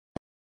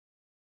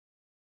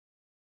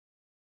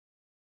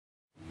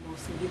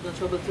Give no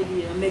trouble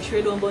today. And make sure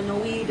you don't burn no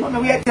weed. Oh,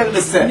 no, we are telling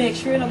the Make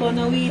sure you don't burn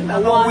no weed. I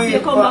no want weed, you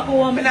to come back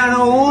home. I don't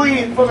know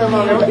weed for me,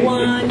 man. I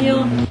want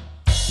you.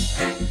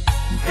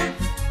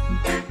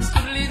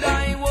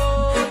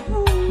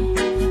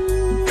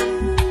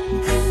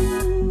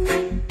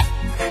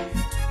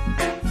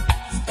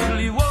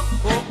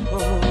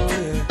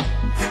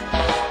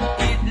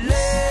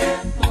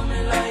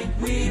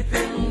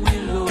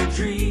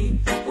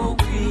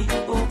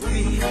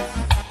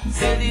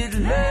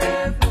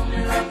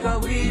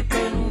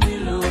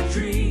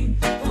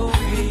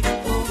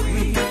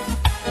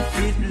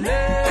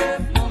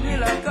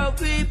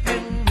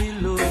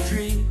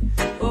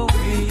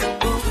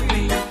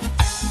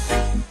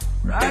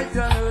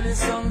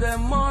 Sunday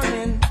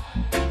morning,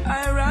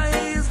 I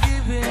rise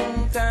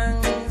giving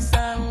thanks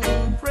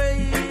and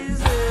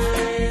praises.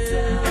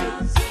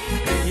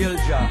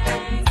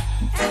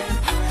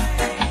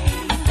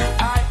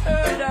 I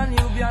heard a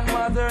Nubian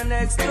mother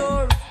next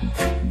door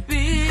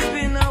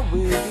weeping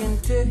away in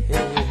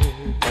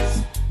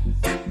tears.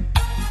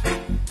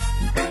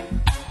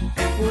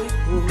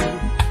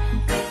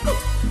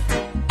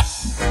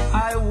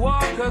 I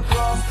walk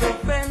across the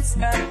fence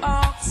and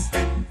ask,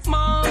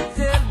 Mom,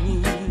 tell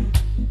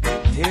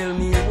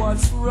me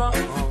what's wrong.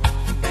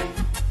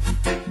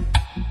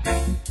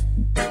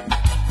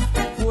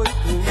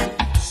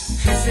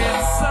 She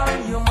said,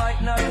 son, you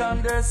might not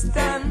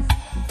understand.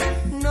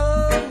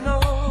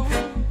 No,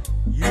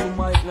 you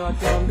might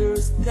not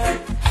understand.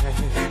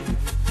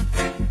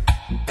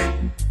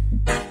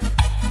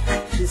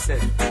 She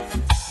said,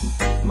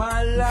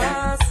 my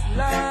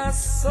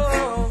last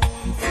song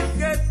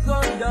get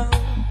gone down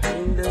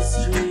in the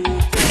street.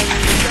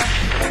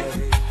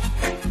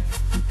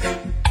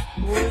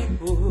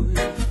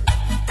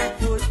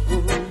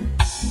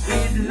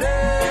 It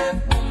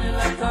left me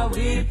like a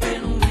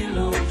weeping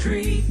willow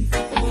tree.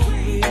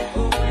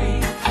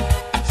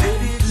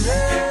 Said it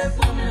left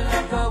me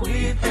like a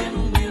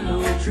weeping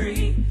willow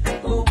tree.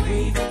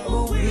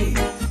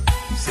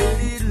 Said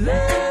it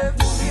left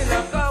me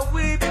like a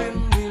weeping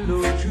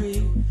willow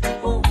tree.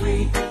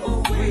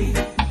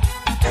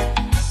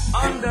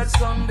 On that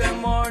Sunday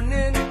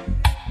morning,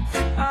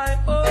 I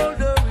hold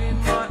her in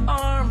my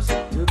arms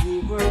to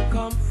give her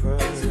comfort.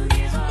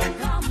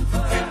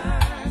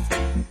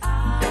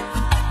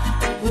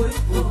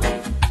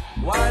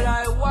 While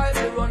I wipe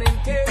the running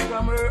tears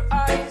from her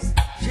eyes,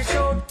 she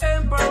showed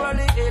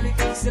temporarily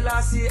Haile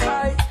Selassie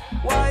I.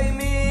 Why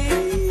me?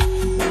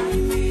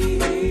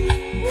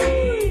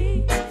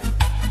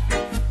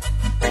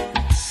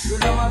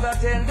 Should a mother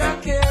tender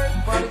care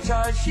for the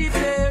child she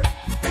bare?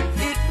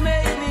 It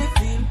made me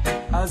feel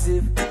as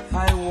if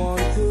I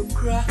want to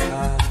cry.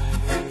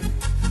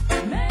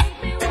 Make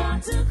me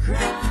want to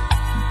cry.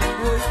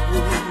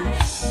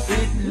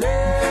 It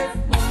left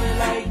me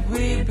like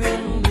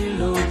weeping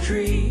willow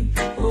tree.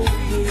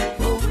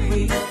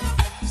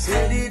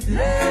 Said it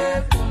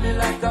left me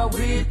like a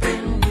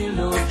weeping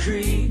willow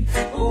tree.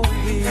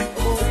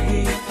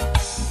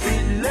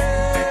 It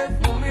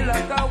left me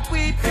like a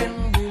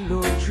weeping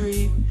willow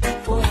tree.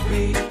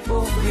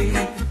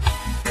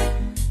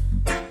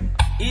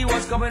 He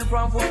was coming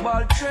from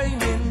football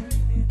training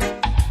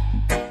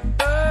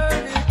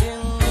early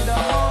in the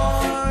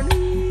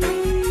morning.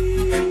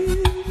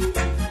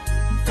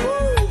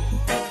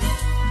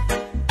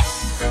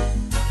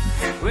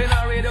 When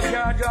I read the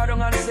car draw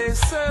down and say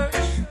search,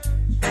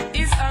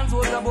 his hands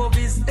was above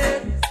his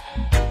head.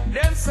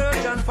 Then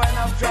search and find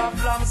a drop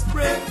long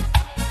spread.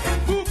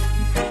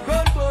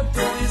 Gun put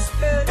to his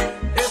head,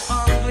 they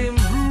found him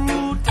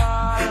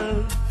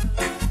brutal.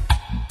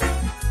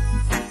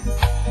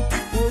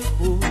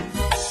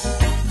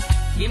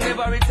 He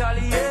never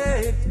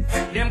retaliate,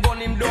 them gun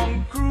him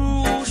down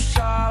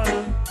crucial.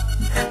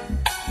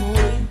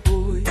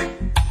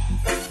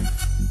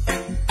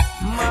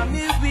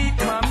 Mommy weak,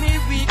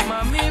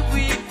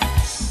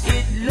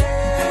 it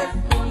left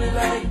me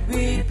like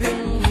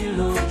weeping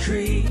willow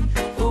tree.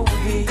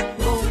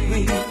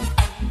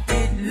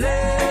 It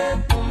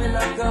left me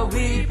like a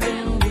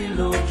weeping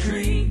willow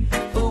tree.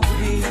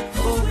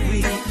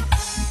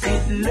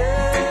 It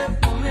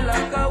left me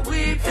like a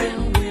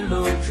weeping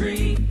willow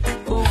tree.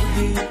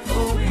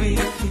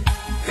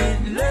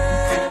 It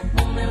left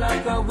me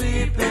like a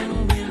weeping